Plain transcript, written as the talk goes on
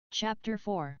Chapter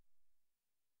 4.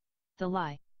 The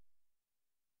Lie.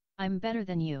 I'm better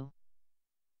than you.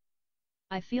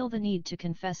 I feel the need to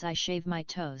confess I shave my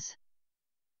toes.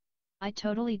 I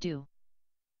totally do.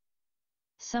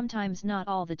 Sometimes, not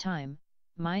all the time,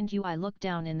 mind you. I look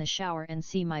down in the shower and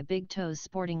see my big toes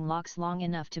sporting locks long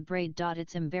enough to braid.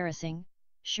 It's embarrassing,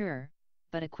 sure,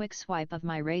 but a quick swipe of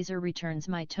my razor returns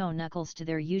my toe knuckles to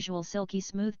their usual silky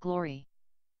smooth glory.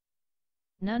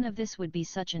 None of this would be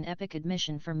such an epic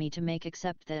admission for me to make,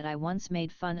 except that I once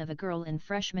made fun of a girl in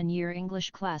freshman year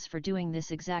English class for doing this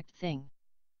exact thing.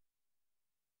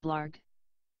 Blarg.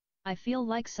 I feel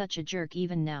like such a jerk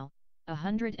even now,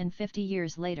 150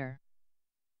 years later.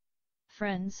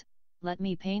 Friends, let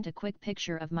me paint a quick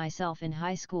picture of myself in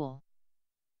high school.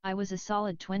 I was a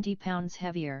solid 20 pounds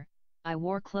heavier, I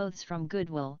wore clothes from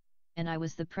Goodwill, and I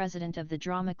was the president of the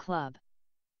drama club.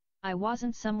 I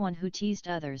wasn't someone who teased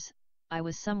others, I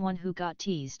was someone who got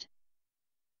teased.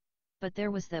 But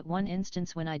there was that one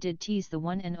instance when I did tease, the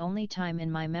one and only time in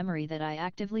my memory that I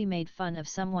actively made fun of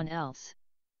someone else.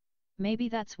 Maybe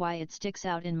that's why it sticks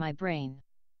out in my brain.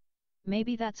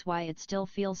 Maybe that's why it still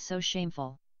feels so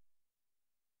shameful.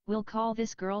 We'll call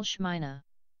this girl Shmina.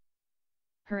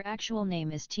 Her actual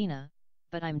name is Tina,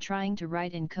 but I'm trying to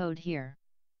write in code here.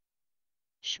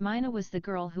 Shmina was the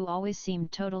girl who always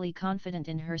seemed totally confident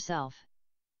in herself.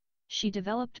 She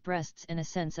developed breasts and a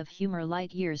sense of humor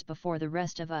light years before the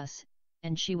rest of us,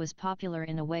 and she was popular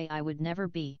in a way I would never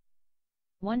be.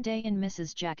 One day in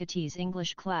Mrs. Jackety's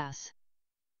English class,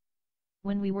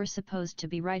 when we were supposed to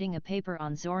be writing a paper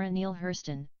on Zora Neale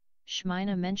Hurston,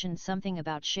 Shmina mentioned something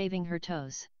about shaving her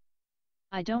toes.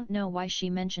 I don't know why she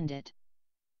mentioned it.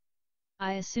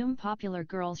 I assume popular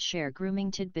girls share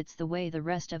grooming tidbits the way the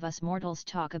rest of us mortals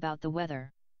talk about the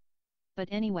weather. But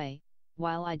anyway,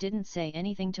 while I didn't say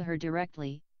anything to her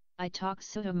directly, I talked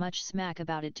so much smack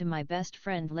about it to my best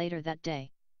friend later that day.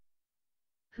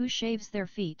 Who shaves their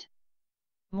feet?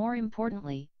 More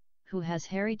importantly, who has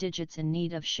hairy digits in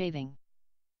need of shaving?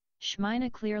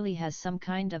 Shmina clearly has some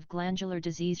kind of glandular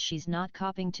disease she's not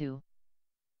copping to.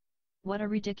 What a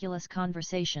ridiculous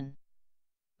conversation.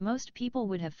 Most people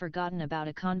would have forgotten about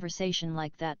a conversation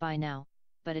like that by now,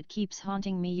 but it keeps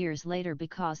haunting me years later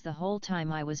because the whole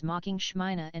time I was mocking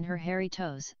Shmina and her hairy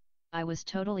toes, I was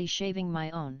totally shaving my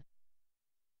own.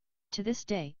 To this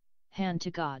day, hand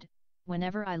to God,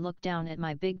 whenever I look down at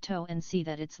my big toe and see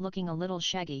that it's looking a little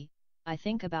shaggy, I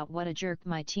think about what a jerk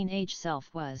my teenage self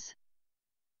was.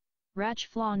 Rach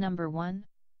flaw number 1.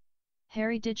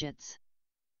 Hairy digits.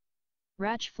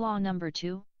 Rach flaw number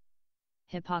 2.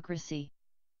 Hypocrisy.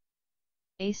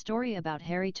 A story about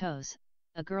hairy toes,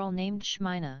 a girl named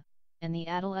Shmina, and the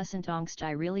adolescent angst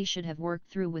I really should have worked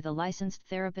through with a licensed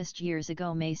therapist years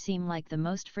ago may seem like the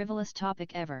most frivolous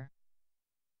topic ever.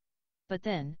 But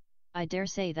then, I dare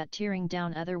say that tearing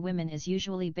down other women is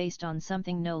usually based on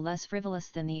something no less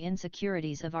frivolous than the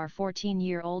insecurities of our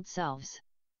 14-year-old selves.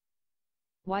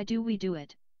 Why do we do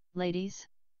it, ladies?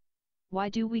 Why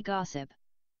do we gossip?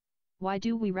 Why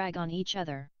do we rag on each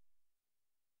other?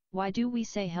 Why do we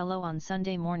say hello on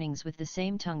Sunday mornings with the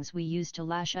same tongues we use to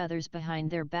lash others behind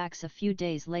their backs a few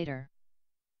days later?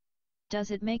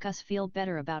 Does it make us feel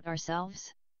better about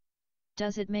ourselves?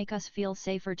 Does it make us feel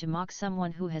safer to mock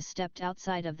someone who has stepped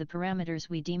outside of the parameters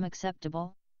we deem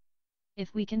acceptable?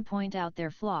 If we can point out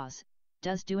their flaws,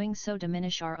 does doing so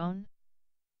diminish our own?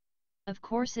 Of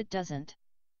course it doesn't.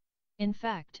 In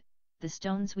fact, the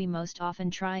stones we most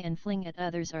often try and fling at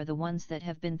others are the ones that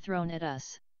have been thrown at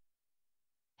us.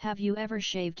 Have you ever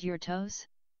shaved your toes?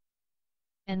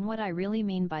 And what I really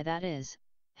mean by that is,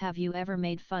 have you ever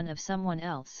made fun of someone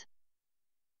else?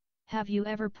 Have you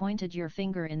ever pointed your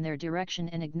finger in their direction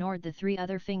and ignored the 3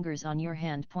 other fingers on your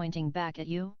hand pointing back at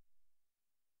you?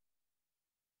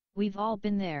 We've all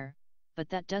been there, but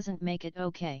that doesn't make it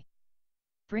okay.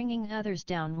 Bringing others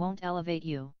down won't elevate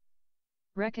you.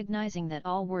 Recognizing that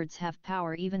all words have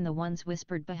power, even the ones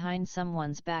whispered behind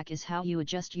someone's back, is how you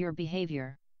adjust your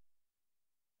behavior.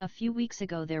 A few weeks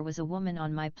ago there was a woman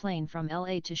on my plane from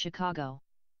LA to Chicago.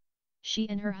 She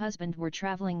and her husband were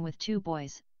traveling with 2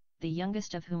 boys, the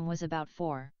youngest of whom was about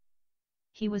 4.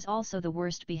 He was also the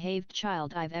worst behaved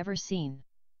child I've ever seen.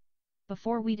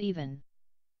 Before we'd even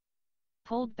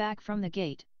pulled back from the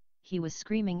gate, he was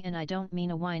screaming, and I don't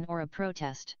mean a whine or a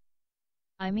protest.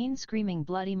 I mean screaming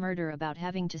bloody murder about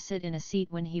having to sit in a seat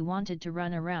when he wanted to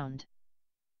run around.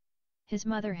 His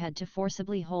mother had to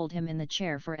forcibly hold him in the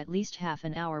chair for at least half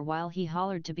an hour while he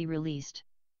hollered to be released.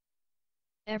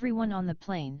 Everyone on the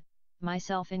plane,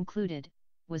 myself included,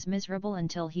 was miserable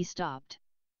until he stopped.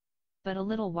 But a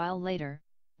little while later,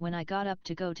 when I got up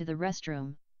to go to the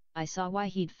restroom, I saw why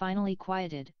he'd finally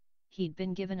quieted. he'd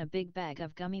been given a big bag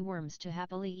of gummy worms to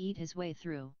happily eat his way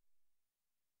through.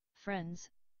 Friends,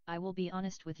 I will be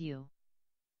honest with you.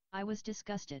 I was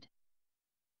disgusted.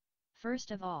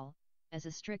 First of all, as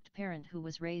a strict parent who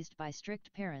was raised by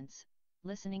strict parents,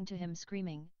 listening to him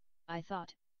screaming, I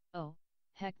thought, oh,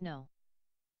 heck no.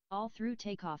 All through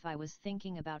takeoff I was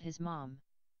thinking about his mom.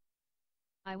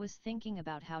 I was thinking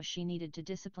about how she needed to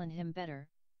discipline him better,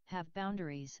 have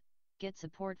boundaries, get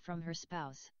support from her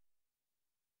spouse.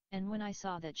 And when I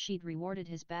saw that she'd rewarded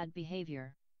his bad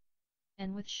behavior.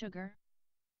 And with sugar?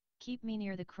 Keep me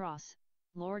near the cross,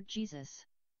 Lord Jesus.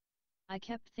 I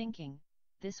kept thinking,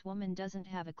 this woman doesn't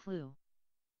have a clue.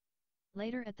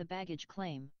 Later at the baggage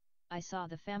claim, I saw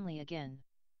the family again.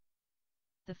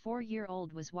 The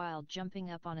 4-year-old was wild, jumping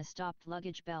up on a stopped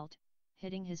luggage belt,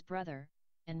 hitting his brother,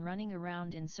 and running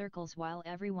around in circles while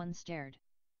everyone stared.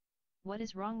 What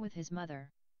is wrong with his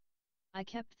mother? I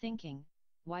kept thinking,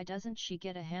 why doesn't she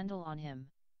get a handle on him?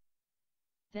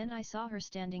 Then I saw her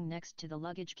standing next to the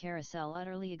luggage carousel,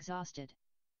 utterly exhausted.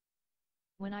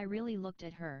 When I really looked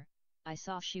at her, I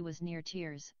saw she was near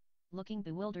tears, looking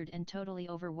bewildered and totally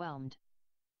overwhelmed.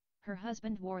 Her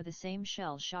husband wore the same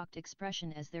shell-shocked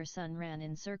expression as their son ran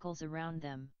in circles around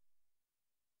them.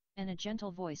 And a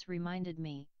gentle voice reminded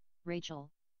me, Rachel,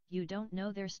 you don't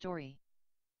know their story.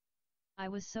 I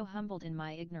was so humbled in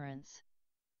my ignorance.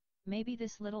 Maybe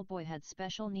this little boy had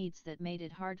special needs that made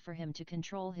it hard for him to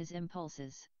control his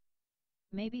impulses.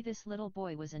 Maybe this little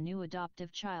boy was a new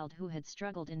adoptive child who had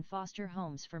struggled in foster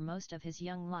homes for most of his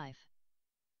young life.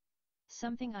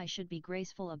 Something I should be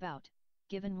graceful about,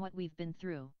 given what we've been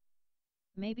through.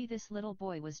 Maybe this little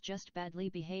boy was just badly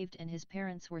behaved and his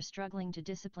parents were struggling to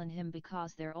discipline him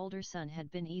because their older son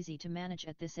had been easy to manage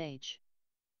at this age.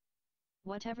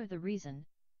 Whatever the reason,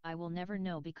 I will never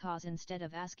know, because instead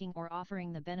of asking or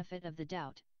offering the benefit of the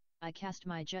doubt, I cast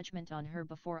my judgment on her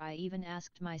before I even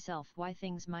asked myself why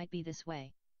things might be this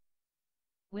way.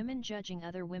 Women judging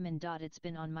other women. It's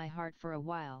been on my heart for a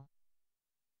while.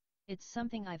 It's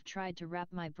something I've tried to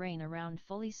wrap my brain around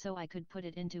fully so I could put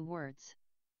it into words.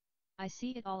 I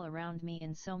see it all around me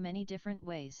in so many different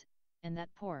ways, and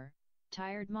that poor,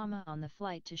 tired mama on the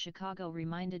flight to Chicago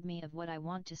reminded me of what I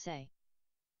want to say.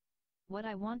 What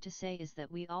I want to say is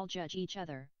that we all judge each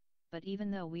other, but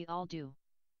even though we all do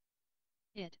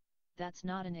it, that's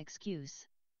not an excuse.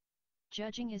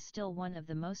 Judging is still one of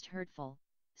the most hurtful,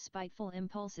 spiteful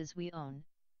impulses we own,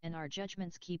 and our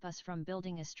judgments keep us from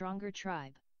building a stronger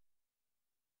tribe.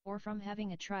 Or from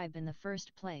having a tribe in the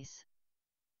first place.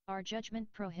 Our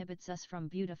judgment prohibits us from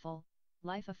beautiful,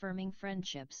 life-affirming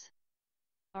friendships.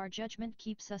 Our judgment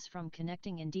keeps us from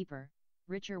connecting in deeper,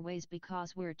 richer ways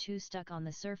because we're too stuck on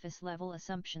the surface-level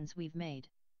assumptions we've made.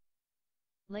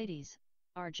 Ladies,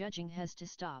 our judging has to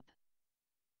stop.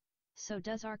 So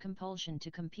does our compulsion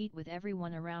to compete with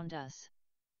everyone around us.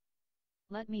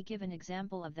 Let me give an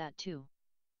example of that too.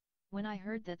 When I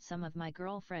heard that some of my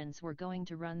girlfriends were going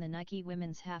to run the Nike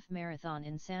Women's Half Marathon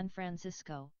in San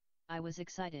Francisco, I was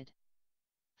excited.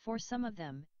 For some of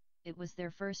them, it was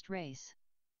their first race.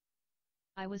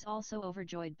 I was also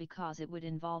overjoyed because it would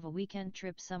involve a weekend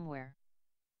trip somewhere.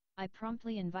 I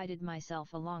promptly invited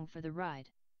myself along for the ride.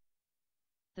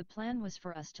 The plan was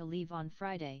for us to leave on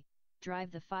Friday,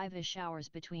 drive the 5-ish hours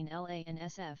between LA and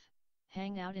SF,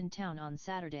 hang out in town on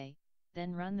Saturday,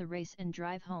 then run the race and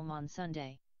drive home on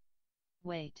Sunday.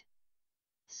 Wait.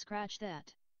 Scratch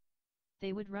that.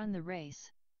 They would run the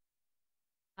race.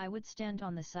 I would stand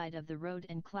on the side of the road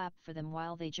and clap for them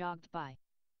while they jogged by.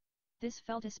 This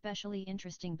felt especially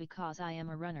interesting because I am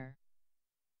a runner.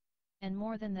 And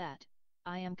more than that,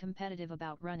 I am competitive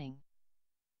about running.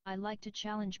 I like to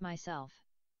challenge myself.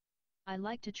 I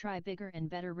like to try bigger and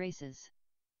better races.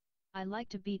 I like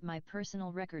to beat my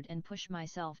personal record and push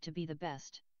myself to be the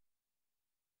best.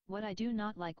 What I do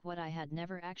not like, what I had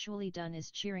never actually done,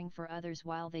 is cheering for others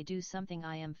while they do something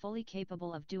I am fully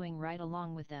capable of doing right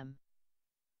along with them.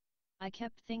 I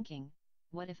kept thinking,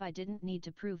 what if I didn't need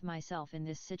to prove myself in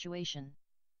this situation?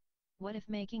 What if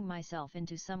making myself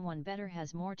into someone better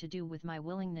has more to do with my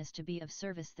willingness to be of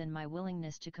service than my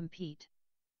willingness to compete?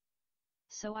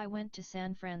 So I went to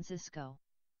San Francisco.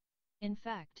 In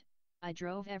fact, I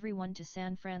drove everyone to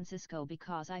San Francisco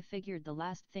because I figured the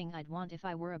last thing I'd want if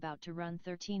I were about to run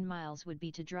 13 miles would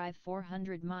be to drive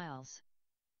 400 miles.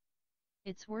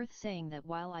 It's worth saying that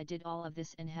while I did all of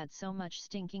this and had so much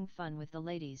stinking fun with the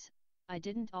ladies, I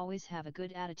didn't always have a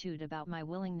good attitude about my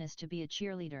willingness to be a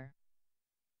cheerleader.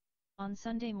 On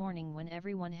Sunday morning, when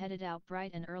everyone headed out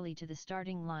bright and early to the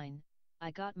starting line,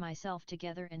 I got myself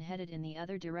together and headed in the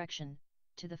other direction,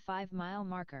 to the 5-mile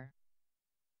marker.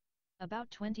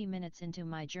 About 20 minutes into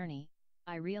my journey,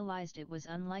 I realized it was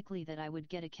unlikely that I would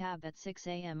get a cab at 6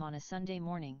 a.m. on a Sunday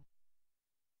morning.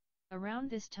 Around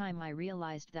this time I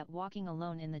realized that walking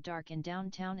alone in the dark in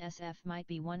downtown SF might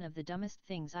be one of the dumbest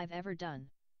things I've ever done.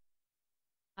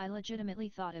 I legitimately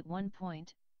thought at one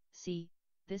point, see,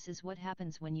 this is what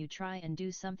happens when you try and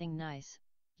do something nice,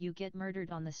 you get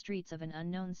murdered on the streets of an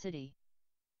unknown city.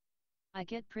 I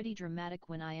get pretty dramatic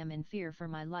when I am in fear for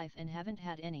my life and haven't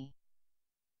had any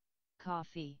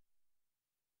coffee.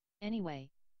 Anyway,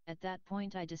 at that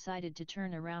point I decided to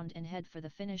turn around and head for the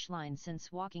finish line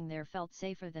since walking there felt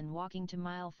safer than walking to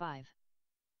mile 5.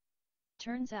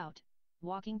 Turns out,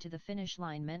 walking to the finish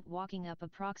line meant walking up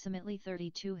approximately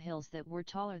 32 hills that were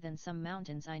taller than some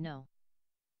mountains I know.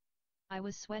 I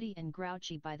was sweaty and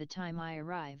grouchy by the time I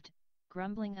arrived,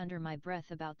 grumbling under my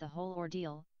breath about the whole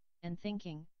ordeal, and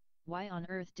thinking, why on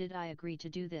earth did I agree to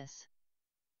do this?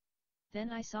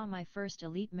 Then I saw my first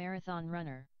elite marathon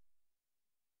runner.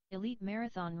 Elite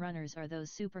marathon runners are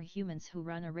those superhumans who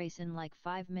run a race in like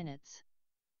 5 minutes.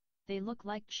 They look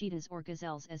like cheetahs or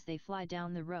gazelles as they fly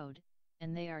down the road,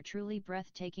 and they are truly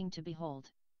breathtaking to behold.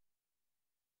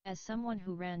 As someone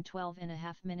who ran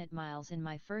 12.5-minute miles in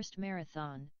my first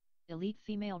marathon, elite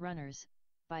female runners,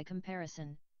 by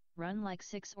comparison, run like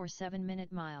 6 or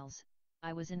 7-minute miles,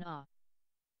 I was in awe.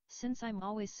 Since I'm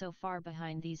always so far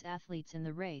behind these athletes in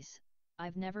the race,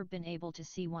 I've never been able to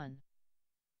see one.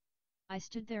 I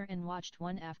stood there and watched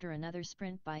one after another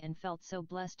sprint by and felt so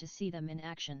blessed to see them in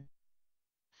action.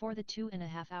 For the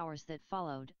 2.5 hours that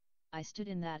followed, I stood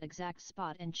in that exact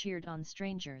spot and cheered on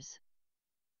strangers.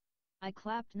 I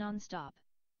clapped non-stop,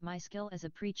 my skill as a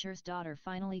preacher's daughter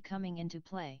finally coming into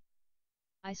play.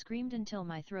 I screamed until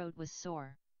my throat was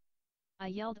sore. I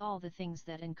yelled all the things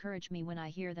that encourage me when I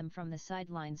hear them from the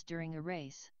sidelines during a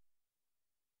race.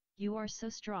 You are so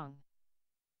strong.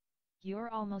 You're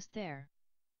almost there.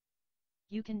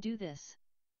 You can do this.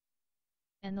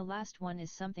 And the last one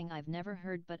is something I've never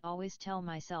heard but always tell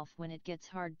myself when it gets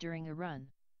hard during a run.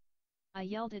 I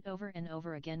yelled it over and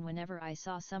over again whenever I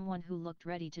saw someone who looked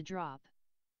ready to drop.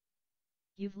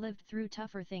 You've lived through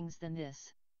tougher things than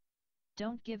this.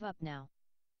 Don't give up now.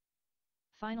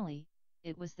 Finally,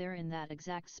 it was there in that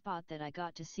exact spot that I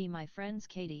got to see my friends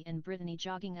Katie and Brittany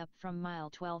jogging up from mile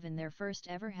 12 in their first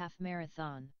ever half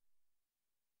marathon.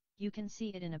 You can see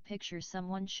it in a picture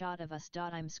someone shot of us.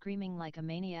 I'm screaming like a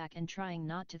maniac and trying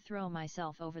not to throw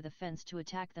myself over the fence to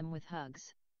attack them with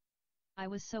hugs. I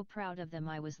was so proud of them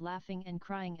I was laughing and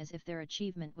crying as if their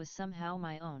achievement was somehow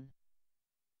my own.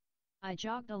 I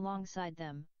jogged alongside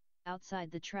them, outside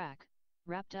the track,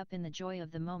 wrapped up in the joy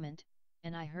of the moment,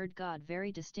 and I heard God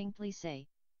very distinctly say,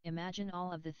 imagine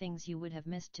all of the things you would have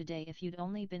missed today if you'd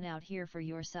only been out here for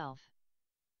yourself.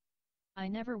 I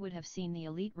never would have seen the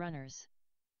elite runners.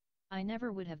 I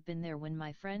never would have been there when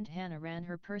my friend Hannah ran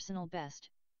her personal best,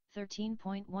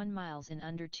 13.1 miles in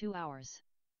under 2 hours.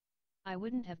 I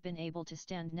wouldn't have been able to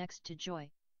stand next to Joy,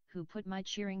 who put my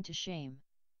cheering to shame.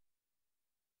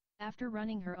 After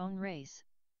running her own race,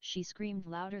 she screamed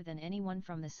louder than anyone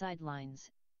from the sidelines,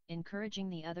 encouraging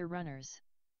the other runners.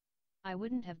 I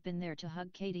wouldn't have been there to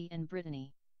hug Katie and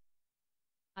Brittany.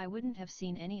 I wouldn't have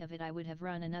seen any of it. I would have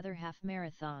run another half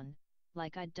marathon,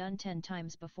 like I'd done 10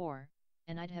 times before,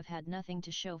 and I'd have had nothing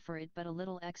to show for it but a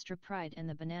little extra pride and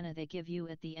the banana they give you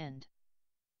at the end.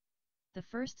 The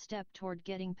first step toward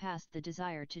getting past the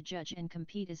desire to judge and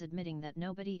compete is admitting that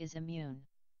nobody is immune.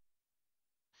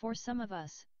 For some of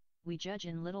us, we judge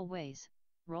in little ways,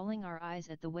 rolling our eyes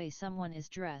at the way someone is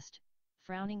dressed,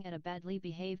 frowning at a badly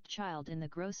behaved child in the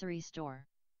grocery store,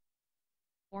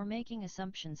 or making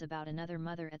assumptions about another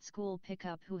mother at school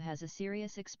pickup who has a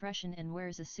serious expression and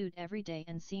wears a suit every day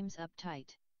and seems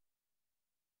uptight.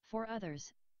 For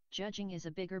others, judging is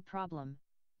a bigger problem,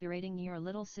 berating your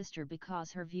little sister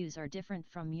because her views are different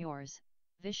from yours,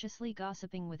 viciously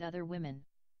gossiping with other women,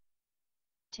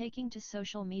 taking to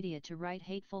social media to write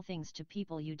hateful things to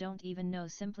people you don't even know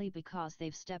simply because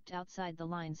they've stepped outside the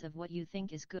lines of what you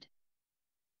think is good.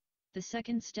 The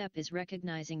second step is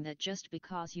recognizing that just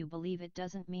because you believe it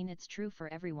doesn't mean it's true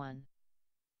for everyone.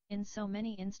 In so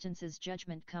many instances,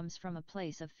 judgment comes from a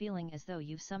place of feeling as though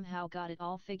you've somehow got it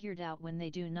all figured out when they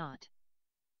do not.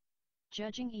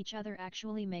 Judging each other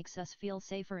actually makes us feel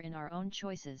safer in our own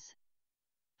choices.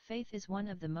 Faith is one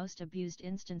of the most abused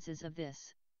instances of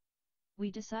this.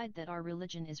 We decide that our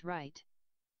religion is right.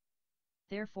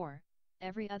 Therefore,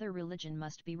 every other religion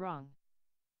must be wrong.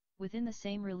 Within the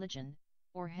same religion,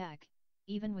 or heck,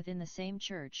 even within the same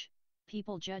church,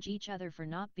 people judge each other for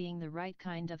not being the right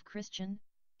kind of Christian,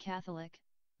 Catholic,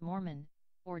 Mormon,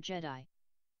 or Jedi.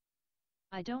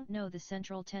 I don't know the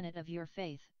central tenet of your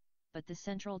faith, but the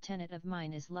central tenet of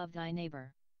mine is love thy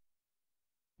neighbor.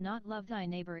 Not love thy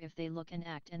neighbor if they look and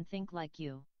act and think like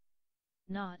you.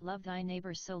 Not love thy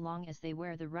neighbor so long as they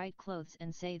wear the right clothes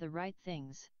and say the right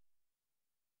things.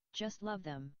 Just love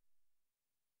them.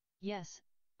 Yes,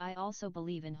 I also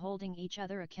believe in holding each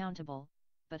other accountable,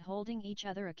 but holding each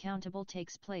other accountable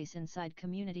takes place inside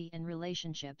community and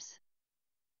relationships.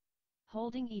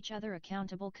 Holding each other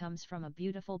accountable comes from a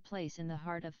beautiful place in the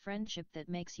heart of friendship that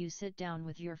makes you sit down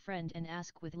with your friend and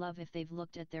ask with love if they've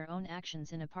looked at their own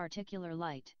actions in a particular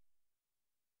light.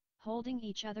 Holding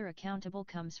each other accountable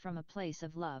comes from a place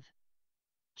of love.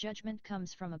 Judgment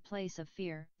comes from a place of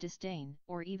fear, disdain,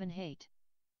 or even hate.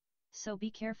 So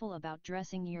be careful about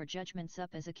dressing your judgments up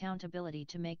as accountability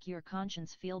to make your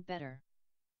conscience feel better.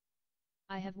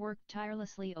 I have worked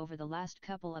tirelessly over the last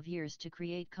couple of years to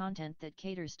create content that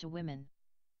caters to women.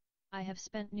 I have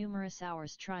spent numerous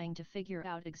hours trying to figure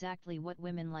out exactly what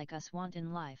women like us want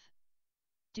in life.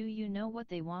 Do you know what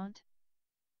they want?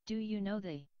 Do you know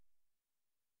they?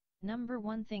 Number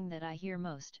one thing that I hear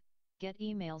most, get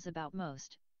emails about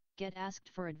most, get asked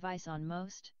for advice on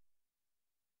most?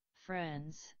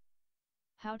 Friends.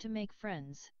 How to make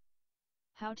friends.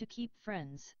 How to keep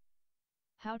friends.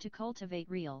 How to cultivate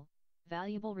real,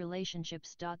 valuable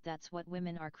relationships. That's what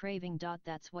women are craving.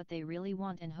 That's what they really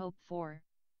want and hope for,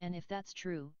 and if that's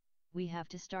true, we have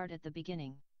to start at the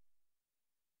beginning.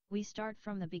 We start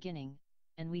from the beginning,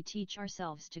 and we teach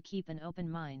ourselves to keep an open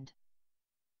mind.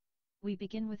 We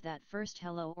begin with that first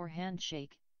hello or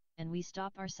handshake, and we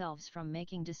stop ourselves from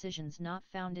making decisions not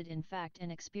founded in fact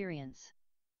and experience.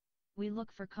 We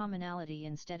look for commonality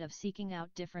instead of seeking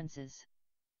out differences.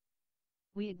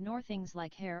 We ignore things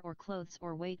like hair or clothes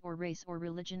or weight or race or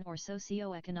religion or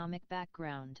socio-economic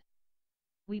background.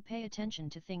 We pay attention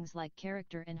to things like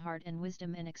character and heart and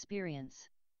wisdom and experience.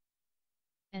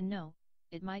 And no,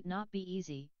 it might not be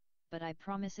easy, but I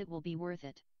promise it will be worth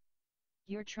it.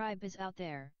 Your tribe is out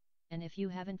there, and if you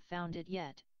haven't found it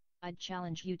yet, I'd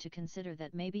challenge you to consider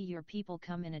that maybe your people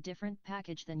come in a different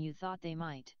package than you thought they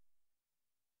might.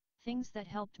 Things that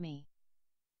helped me.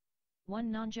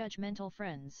 1. Non-judgmental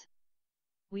friends.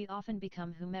 We often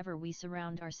become whomever we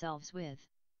surround ourselves with.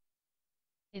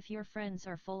 If your friends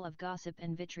are full of gossip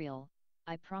and vitriol,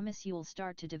 I promise you'll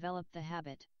start to develop the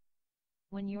habit.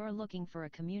 When you're looking for a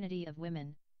community of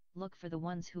women, look for the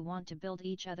ones who want to build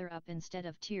each other up instead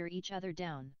of tear each other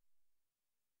down.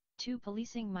 2.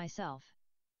 Policing myself.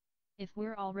 If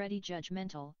we're already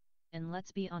judgmental, and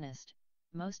let's be honest,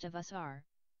 most of us are,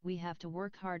 we have to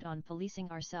work hard on policing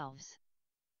ourselves.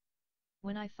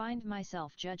 When I find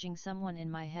myself judging someone in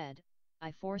my head,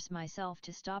 I force myself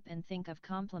to stop and think of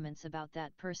compliments about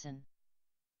that person.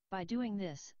 By doing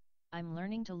this, I'm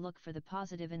learning to look for the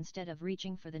positive instead of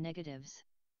reaching for the negatives.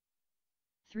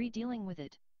 3. Dealing with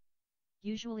it.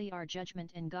 Usually our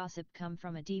judgment and gossip come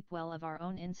from a deep well of our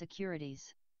own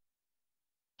insecurities.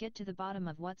 Get to the bottom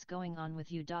of what's going on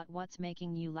with you. What's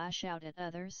making you lash out at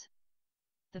others?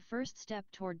 The first step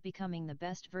toward becoming the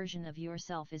best version of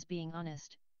yourself is being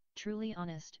honest, truly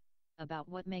honest, about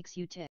what makes you tick.